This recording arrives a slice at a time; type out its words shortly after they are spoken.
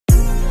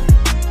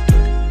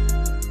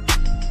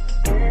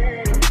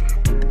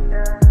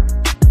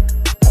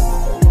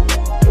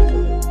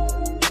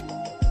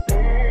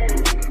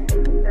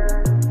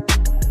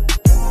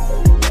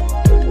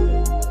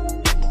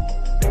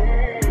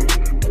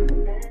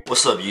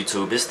What's up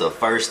YouTube? It's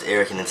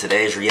TheFirstEric, and in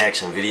today's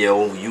reaction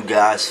video, you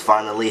guys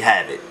finally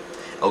have it.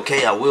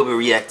 Okay, I will be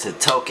reacting to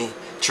Token,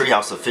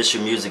 Treehouse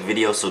official music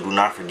video, so do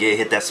not forget,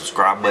 hit that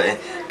subscribe button,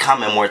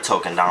 comment more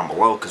Token down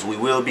below, because we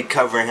will be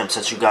covering him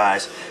since you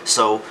guys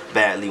so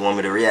badly want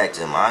me to react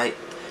to him, alright?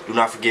 Do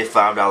not forget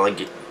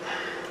 $5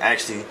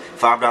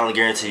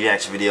 guarantee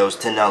reaction videos,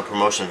 $10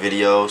 promotion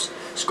videos.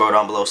 Scroll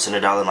down below,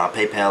 send $1 in my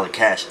PayPal and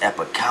Cash App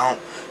account.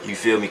 You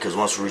feel me? Because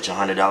once we reach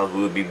 $100,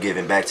 we will be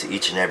giving back to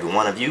each and every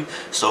one of you.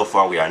 So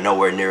far, we are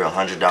nowhere near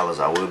 $100.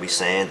 I will be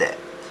saying that.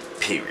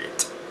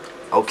 Period.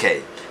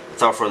 Okay.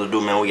 Without further ado,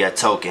 man, we got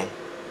Token.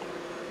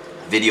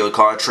 Video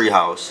called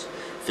Treehouse.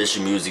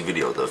 Official music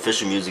video. The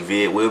official music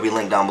video will be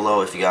linked down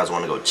below if you guys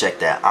want to go check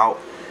that out.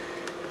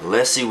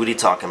 Let's see what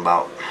he's talking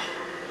about.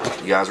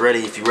 You guys ready?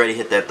 If you're ready,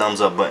 hit that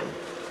thumbs up button.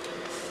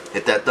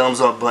 Hit that thumbs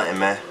up button,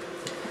 man.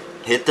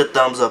 Hit the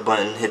thumbs up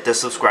button, hit the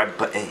subscribe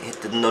button,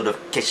 hit the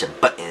notification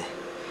button.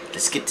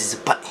 Let's get this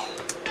button.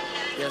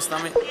 Yeah,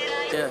 stomach.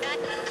 Yeah.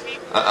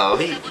 Uh-oh,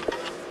 he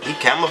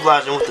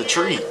camouflaging with the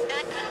tree.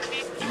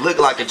 He look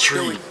like a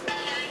tree.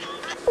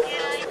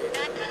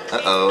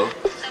 Uh-oh.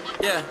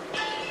 Yeah.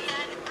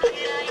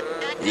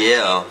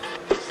 Yeah.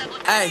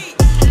 Hey.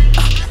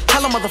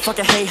 Hello,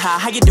 motherfucker. Hey, hi.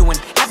 How you doing?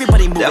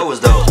 Everybody move. That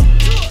was dope.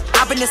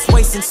 I've been this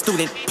way since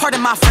student.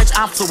 Pardon my French,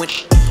 I'm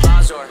fluent.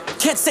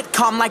 Can't sit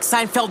calm like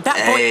Seinfeld. That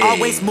boy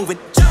always moving.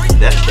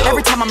 That's dope.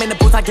 Every time I'm in the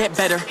booth, I get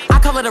better. I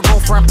call it a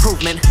room for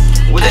improvement.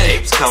 Where the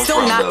apes come Still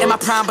from, not though? in my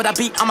prime, but I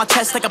beat on my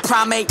chest like a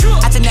primate.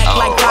 At your neck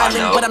like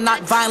violent, but I'm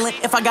not violent.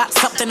 If I got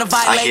something to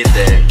violate, I get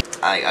that.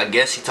 I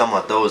guess you talking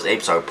about those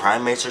apes are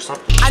primates or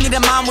something? I need a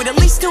mom with at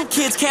least 2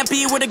 kids. Can't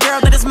be with a girl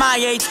that is my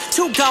age.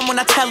 Too gum when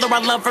I tell her I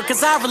love her,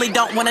 cause I really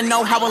don't wanna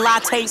know how a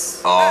lie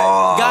tastes.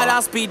 Oh. God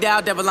on speed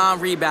dial, devil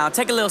on rebound.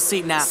 Take a little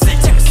seat now.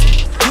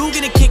 You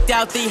getting kicked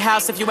out the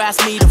house if you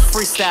ask me to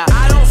freestyle.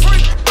 I don't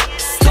freak.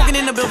 Talking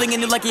in the building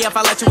and you're lucky if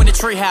I let you in the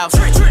treehouse.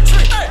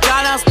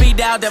 God on speed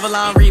dial, devil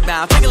on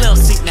rebound. Take a little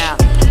seat now.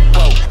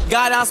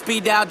 God on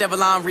speed dial,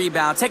 devil on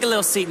rebound. Take a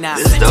little seat now.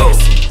 This is dope.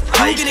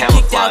 You getting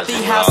kicked out the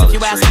house if you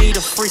ask me to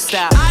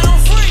freestyle. I don't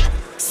freak.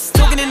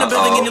 Talking in the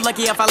building and you're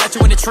lucky if I let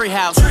you in the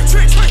treehouse.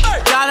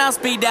 God on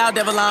speed dial,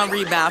 devil on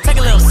rebound. Take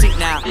a little seat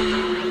now.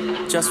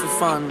 Just for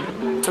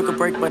fun. Took a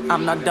break, but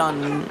I'm not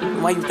done.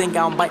 Why you think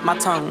I don't bite my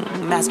tongue?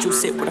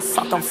 Massachusetts, where the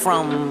fuck I'm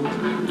from.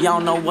 Y'all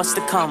know what's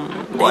to come.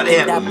 Why they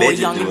think that boy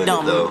young doing and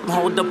dumb. it, though?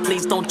 Hold up,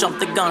 please don't jump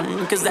the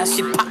gun, cause that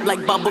shit pop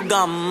like bubble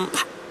gum.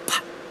 Pop,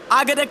 pop.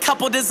 I got a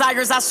couple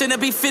desires I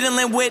shouldn't be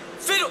fiddling with.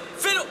 Fiddle.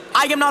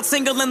 I am not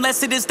single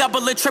unless it is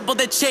double or triple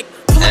the chick.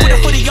 Pulling with a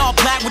hoodie all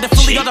black with a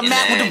fully on the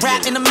mat with a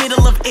rat in the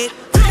middle of it.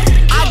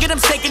 I get them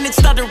shaking and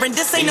stuttering.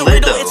 This ain't no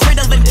riddle, it's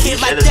riddling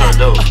kid like that.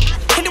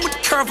 Hit it with the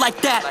curve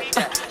like that.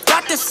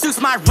 Dr. Seuss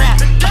my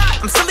rap.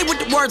 I'm silly with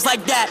the words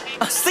like that.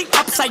 Sleep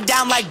upside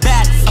down like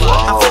bats.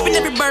 I'm flipping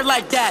every bird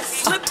like that.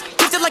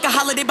 Treat it like a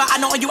holiday, but I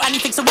don't owe you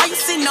anything, so why you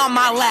sitting on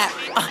my lap?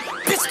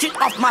 Bitch, get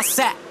off my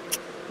sack.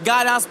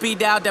 God on speed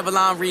dial, devil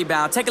on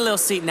rebound. Take a little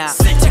seat now.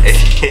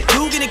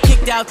 You getting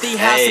kicked out the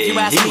house if you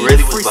ask me really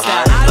to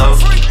freestyle.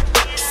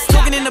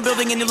 Talking in the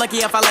building and you're lucky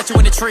if I let you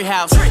in the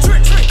treehouse.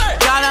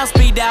 God on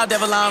speed dial,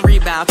 devil on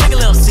rebound. Take a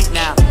little seat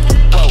now.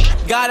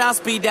 God on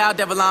speed dial,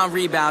 devil on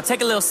rebound.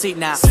 Take a little seat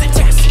now.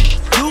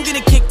 You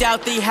getting kicked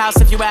out the house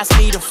if you ask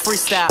me to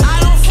freestyle. I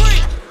don't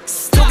freak.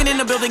 Talking in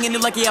the building and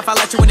you're lucky if I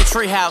let you in the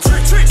treehouse.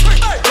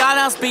 God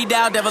on speed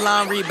dial, devil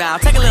on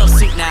rebound. Take a little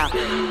seat now.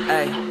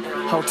 Hey,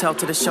 hotel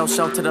to the show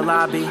to the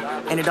lobby,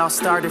 and it all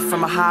started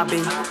from a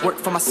hobby. Work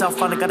for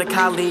myself, I got a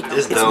colleague.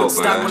 It's a dope,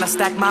 start man. when I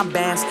stack my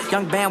bands.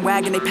 Young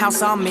bandwagon, they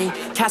pounce on me.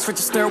 Cash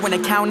register when they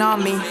count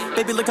on me.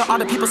 Baby, look at all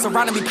the people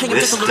surrounding me, paying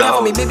just to look down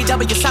on me. Maybe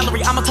double your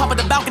salary. I'm on top of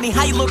the balcony.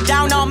 How you look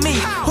down on me?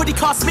 Hoodie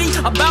cost me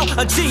about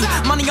a G.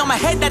 Money on my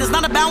head, that is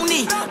not a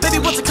bounty. Baby,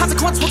 what's the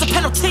consequence? What's the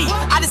penalty?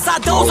 I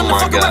decide those. I'm the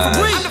fucking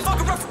referee. I'm the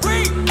fucking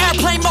referee.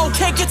 Airplane mode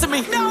can't get to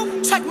me. No.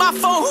 Check my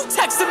phone. Who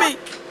texted me?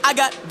 I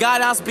got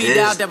God on speed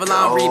dial, devil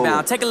on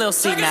rebound. Take a little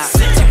seat now.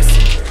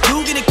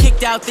 You getting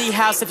kicked out the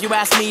house if you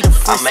ask me to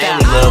freestyle. I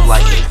mainly love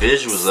like the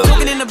visuals of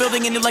Talking it. in the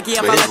building and you're lucky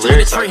if I But let his you in the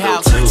lyrics are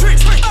dope,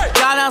 treehouse.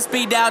 God on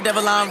speed dial,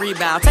 devil on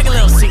rebound. Take a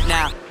little seat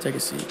now. Take a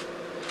seat.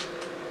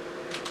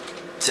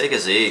 Take a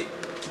seat.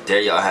 There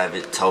y'all have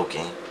it,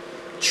 Token.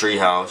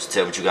 Treehouse.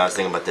 Tell what you guys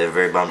think about that at the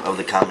very bottom of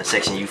the comment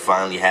section. You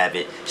finally have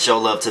it. Show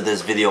love to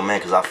this video, man,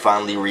 because I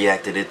finally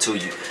reacted it to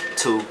you.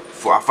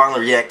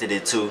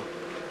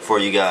 For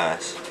you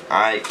guys.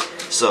 Alright.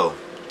 So,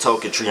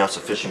 Token Treehouse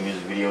official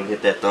music video.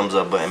 Hit that thumbs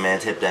up button,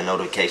 man. Hit that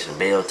notification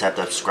bell. Tap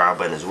that subscribe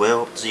button as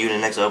well. See you in the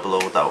next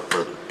upload. Without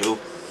further ado,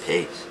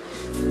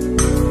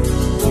 peace.